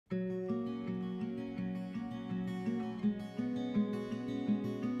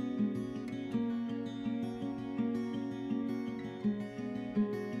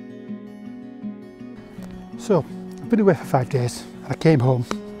So, I've been away for 5 days. I came home,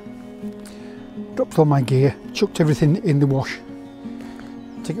 dropped all my gear, chucked everything in the wash,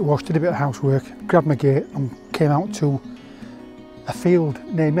 took it washed, did a bit of housework, grabbed my gear and came out to a field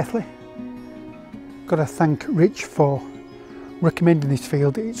near Methley. Got to thank Rich for recommending this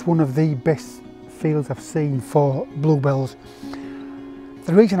field. It's one of the best fields I've seen for bluebells.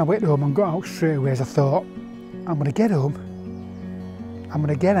 The reason I went home and got out straight away is I thought, I'm going to get home, I'm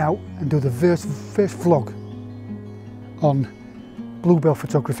going to get out and do the first vlog on bluebell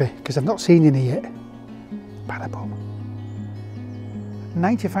photography, because I've not seen any yet. Bada boom.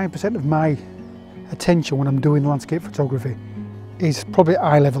 95% of my attention when I'm doing landscape photography is probably at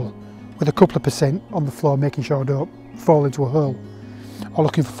eye level, with a couple of percent on the floor, making sure I don't fall into a hole or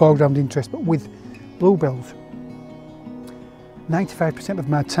looking for foreground interest. But with bluebells, 95% of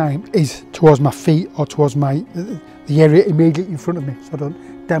my time is towards my feet or towards the area immediately in front of me, so I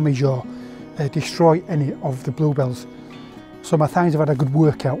don't damage or destroy any of the bluebells. So my thighs have had a good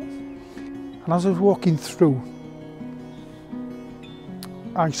workout. And as I was walking through,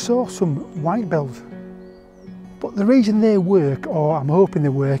 I saw some white bells. But the reason they work, or I'm hoping they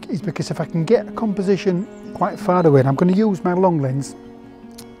work, is because if I can get a composition quite far away, and I'm going to use my long lens,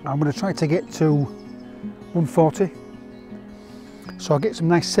 I'm going to try to get to 140. So I'll get some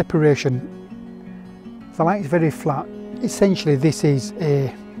nice separation. The light's very flat. Essentially this is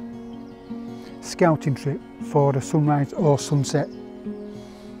a scouting trip for the sunrise or sunset,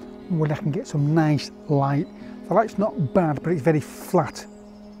 when I can get some nice light. The light's not bad, but it's very flat,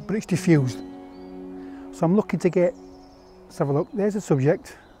 but it's diffused. So I'm looking to get, let's have a look, there's a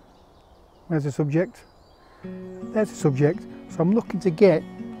subject, there's a subject, there's a subject. So I'm looking to get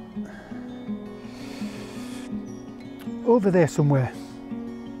over there somewhere,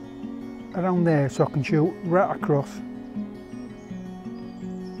 around there, so I can shoot right across,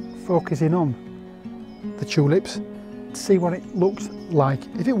 focusing on the tulips, to see what it looks like.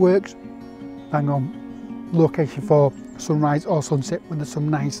 If it works, bang on, location for sunrise or sunset when there's some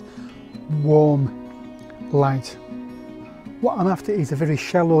nice warm light. What I'm after is a very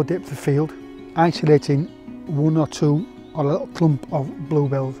shallow depth of field, isolating one or two or a little clump of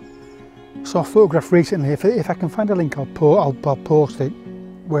bluebells. So I photographed recently, if I can find a link I'll post it,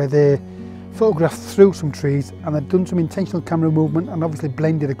 where they photographed through some trees and they'd done some intentional camera movement and obviously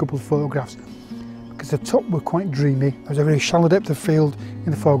blended a couple of photographs, because the top were quite dreamy. There was a very shallow depth of field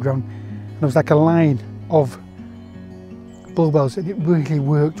in the foreground and there was like a line of bluebells, and it really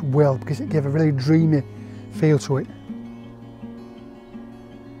worked well because it gave a really dreamy feel to it.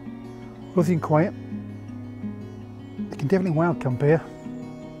 Nothing quiet. You can definitely wild camp here.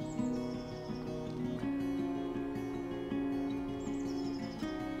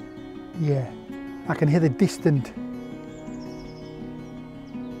 Yeah, I can hear the distant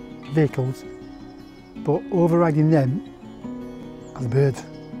vehicles, but overriding them are the birds.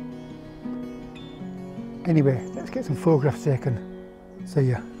 Anyway, let's get some photographs taken. See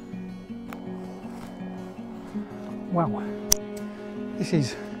ya. Wow, this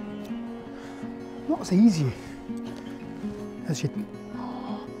is not as easy as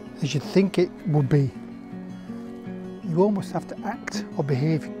you'd think it would be. You almost have to act or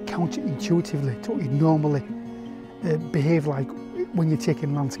behave counterintuitively to what you'd normally behave like when you're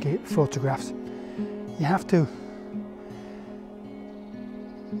taking landscape photographs. You have to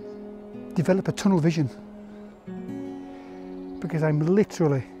develop a tunnel vision, because I'm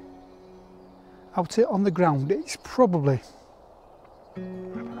literally, I would say on the ground, it's probably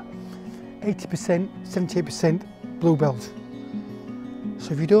 80%, 78% bluebells.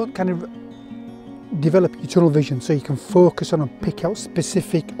 So if you don't kind of develop your tunnel vision so you can focus on and pick out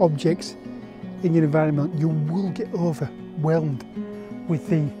specific objects in your environment, you will get overwhelmed with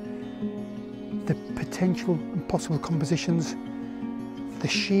the potential and possible compositions, the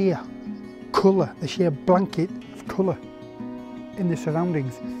sheer colour, the sheer blanket of colour in the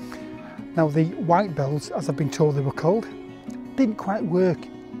surroundings. Now the white bells, as I've been told they were called, didn't quite work.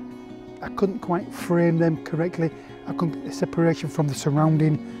 I couldn't quite frame them correctly. I couldn't get the separation from the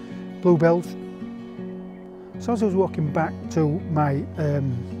surrounding bluebells. So as I was walking back to my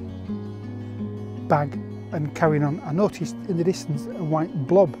bag and carrying on, I noticed in the distance a white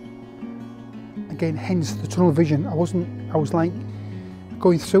blob. Again, hence the tunnel vision. I was like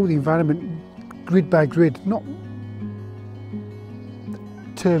going through the environment grid by grid, not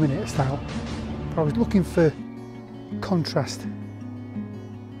Terminator style, but I was looking for contrast.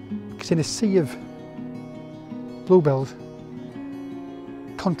 Because in a sea of bluebells,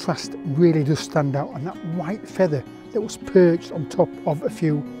 contrast really does stand out, and that white feather that was perched on top of a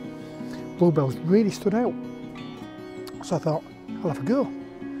few bluebells really stood out. So I thought, I'll have a go.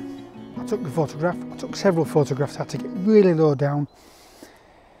 I took the photograph. I took several photographs. I had to get really low down.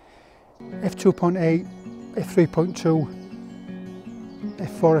 f2.8, f3.2,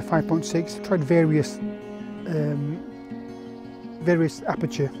 f4, f5.6. Tried various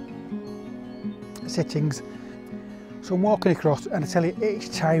aperture settings. So I'm walking across, and I tell you,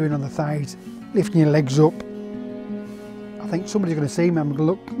 it's tiring on the thighs, lifting your legs up. I think somebody's going to see me. I'm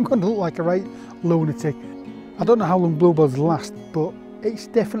going to look like a right lunatic. I don't know how long Bluebells last, but it's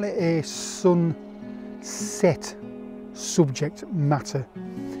definitely a sunset subject matter.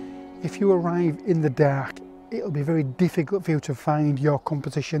 If you arrive in the dark, it'll be very difficult for you to find your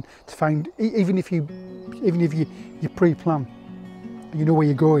composition, to find, even if you pre-plan, you know where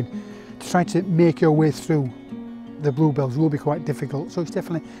you're going, to try to make your way through the Bluebells will be quite difficult. So it's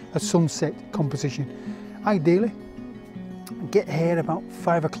definitely a sunset composition. Ideally, get here about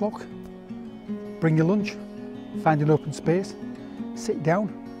 5 o'clock, bring your lunch, find an open space, sit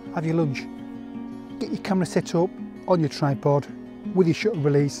down, have your lunch, get your camera set up on your tripod with your shutter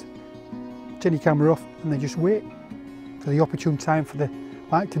release, turn your camera off, and then just wait for the opportune time for the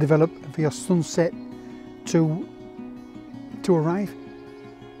light to develop and for your sunset to arrive,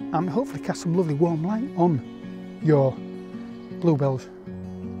 and hopefully cast some lovely warm light on your Bluebells.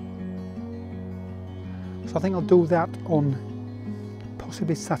 So I think I'll do that on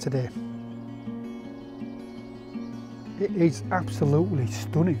possibly Saturday. It is absolutely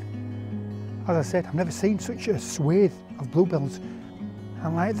stunning. As I said, I've never seen such a swathe of Bluebells,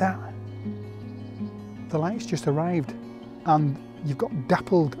 and like that, the light's just arrived and you've got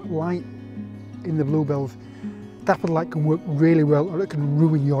dappled light in the Bluebells. Dappled light can work really well, or it can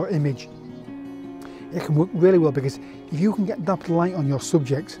ruin your image. It can work really well because if you can get dappled light on your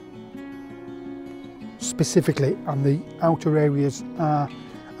subject specifically, and the outer areas are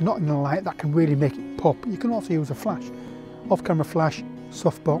not in the light, that can really make it pop. You can also use a flash, off-camera flash,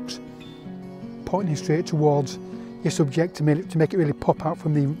 softbox, pointing straight towards your subject to make it really pop out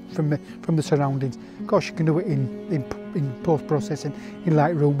from the surroundings. Of course, you can do it in post-processing in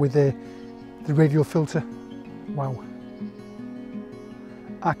Lightroom with the radial filter. Wow,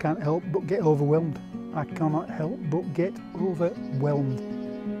 I can't help but get overwhelmed. I cannot help but get overwhelmed.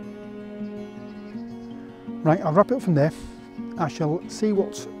 Right, I'll wrap it up from there. I shall see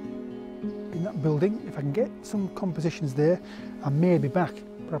what's in that building. If I can get some compositions there, I may be back,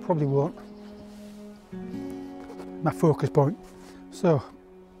 but I probably won't. My focus point. So,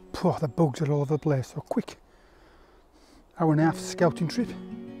 the bugs are all over the place. So quick, hour and a half scouting trip.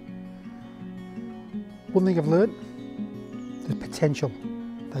 One thing I've learned, there's potential.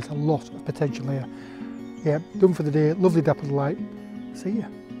 There's a lot of potential here. Yeah, done for the day. Lovely dappled light. See ya.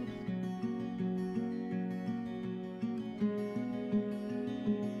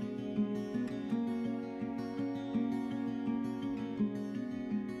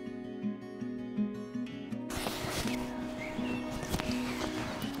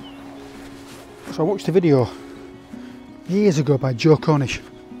 So I watched a video years ago by Joe Cornish,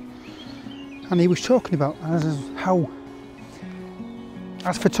 and he was talking about how,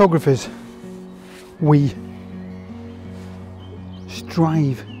 as photographers, we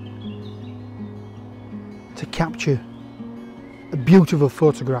strive to capture a beautiful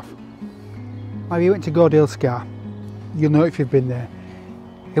photograph. If you went to Goredale Scar, you'll know if you've been there.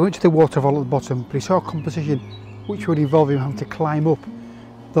 He went to the waterfall at the bottom, but he saw a composition which would involve him having to climb up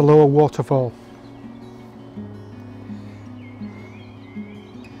the lower waterfall.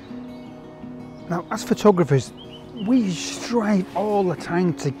 Now, as photographers, we strive all the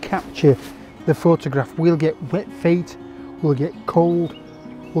time to capture the photograph. We'll get wet feet, we'll get cold,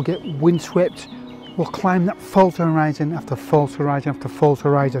 we'll get windswept, we'll climb that fault horizon after fault horizon after fault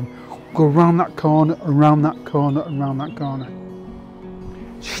horizon, go around that corner, around that corner, around that corner.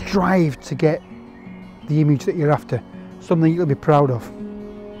 Strive to get the image that you're after, something you'll be proud of.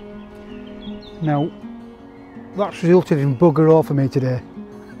 Now, that's resulted in bugger all for me today.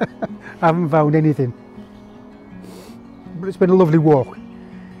 I haven't found anything, but it's been a lovely walk.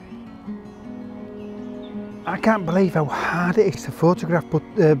 I can't believe how hard it is to photograph,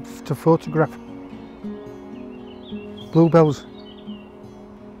 Bluebells.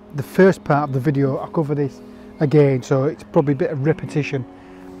 The first part of the video, I'll cover this again, so it's probably a bit of repetition.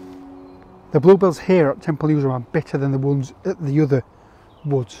 The Bluebells here at Temple User are better than the ones at the other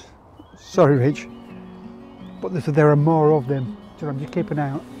woods. Sorry, Rich, but there are more of them. So I'm just keep an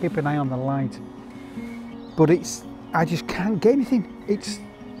eye on the light. But I just can't get anything. It's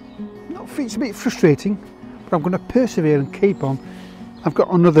a bit frustrating, but I'm going to persevere and keep on. I've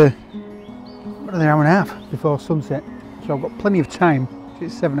got another hour and a half before sunset, so I've got plenty of time.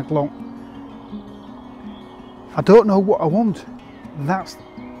 It's 7 o'clock. I don't know what I want. That's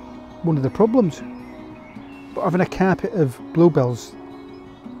one of the problems. But having a carpet of Bluebells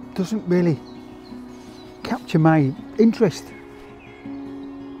doesn't really capture my interest.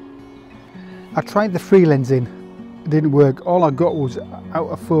 I tried the free lensing, it didn't work. All I got was out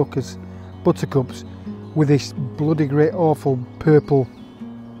of focus buttercups with this bloody great awful purple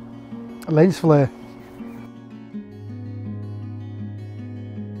lens flare.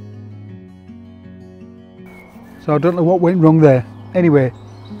 So I don't know what went wrong there. Anyway,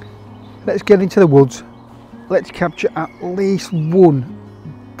 let's get into the woods. Let's capture at least one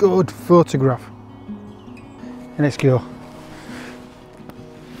good photograph. And let's go.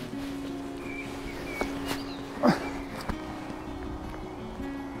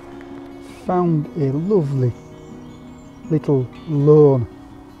 Found a lovely little lone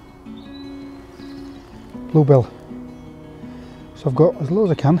bluebell. So I've got as low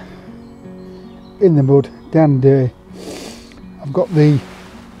as I can in the mud, down dirty. I've got the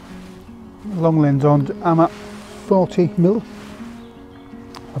long lens on. I'm at 40mm.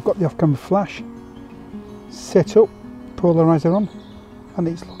 I've got the off-camera flash set up, polariser on, and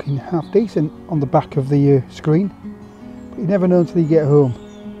it's looking half decent on the back of the screen. But you never know until you get home.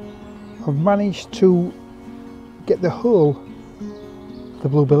 I've managed to get the whole of the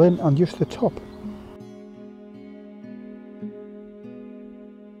bluebell in on just the top.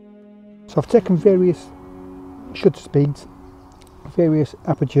 So I've taken various shutter speeds, various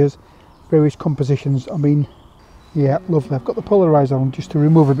apertures, various compositions. I mean, yeah, lovely. I've got the polarizer on just to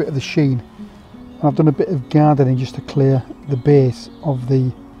remove a bit of the sheen. And I've done a bit of gardening just to clear the base of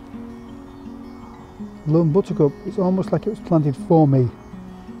the lone buttercup. It's almost like it was planted for me.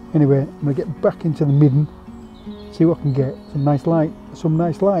 Anyway, I'm going to get back into the midden, see what I can get. Some nice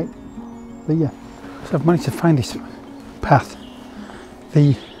light. But yeah, so I've managed to find this path.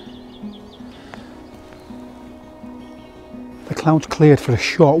 The clouds cleared for a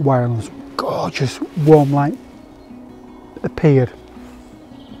short while and some gorgeous warm light appeared.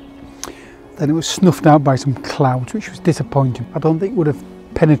 Then it was snuffed out by some clouds, which was disappointing. I don't think it would have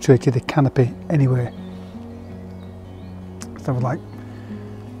penetrated the canopy anyway. So I was like,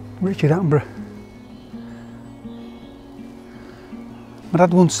 Richard Attenborough. My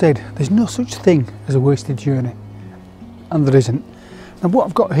dad once said, there's no such thing as a wasted journey. And there isn't. And what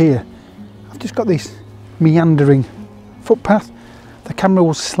I've got here, I've just got this meandering footpath. The camera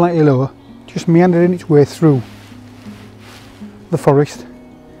was slightly lower, just meandering its way through the forest.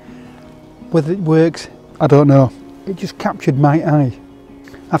 Whether it works, I don't know. It just captured my eye.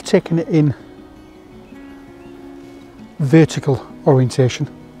 I've taken it in vertical orientation.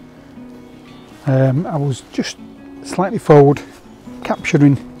 I was just slightly forward,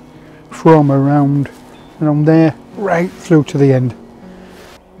 capturing from around there right through to the end.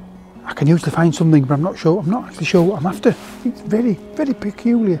 I can usually find something, but I'm not actually sure what I'm after. It's very, very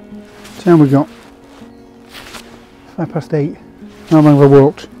peculiar. So now we've got 8:05. How long have I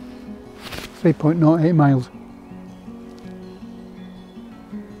walked? 3.08 miles.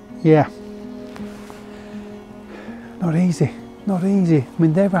 Yeah. Not easy, not easy. I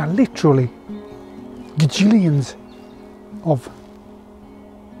mean, there are literally gajillions of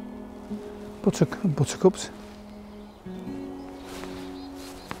buttercups.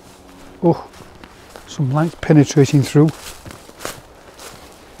 Oh, some light penetrating through.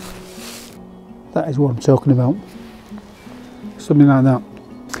 That is what I'm talking about. Something like that.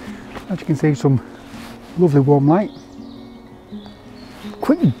 As you can see, some lovely warm light.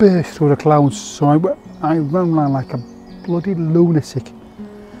 Quick burst through the clouds, so I ran around like a bloody lunatic.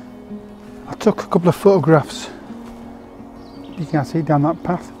 I took a couple of photographs. You can see down that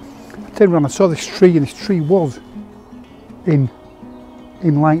path. I turned around, I saw this tree, and this tree was in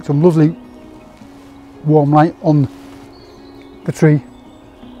light, some lovely warm light on the tree.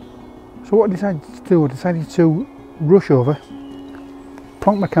 So what I decided to do, I decided to rush over,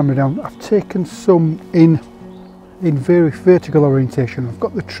 plonk my camera down. I've taken some in very vertical orientation. I've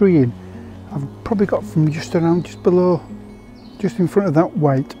got the tree in. I've probably got from just below, just in front of that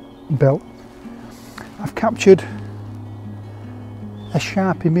white belt. I've captured a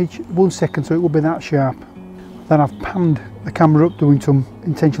sharp image, 1 second, so it will be that sharp. Then I've panned the camera up, doing some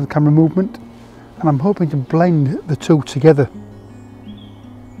intentional camera movement, and I'm hoping to blend the two together.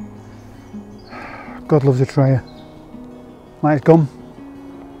 God loves a trier. Light's gone.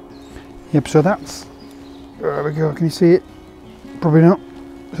 Yep, so that's, there we go, can you see it? Probably not.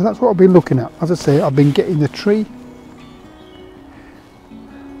 So that's what I've been looking at. As I say, I've been getting the tree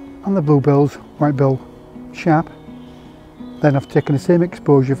and the bluebells, white bell, sharp. Then I've taken the same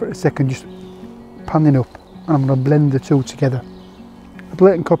exposure for a second, just panning up, and I'm going to blend the two together. A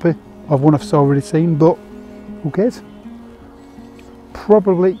blatant copy of one I've already seen, but who cares?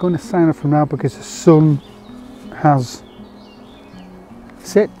 probably going to sign off from now because the sun has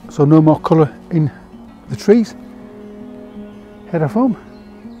set, so no more colour in the trees. Head off home.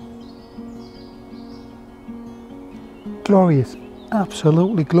 Glorious,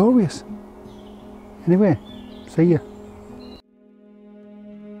 absolutely glorious. Anyway, see ya.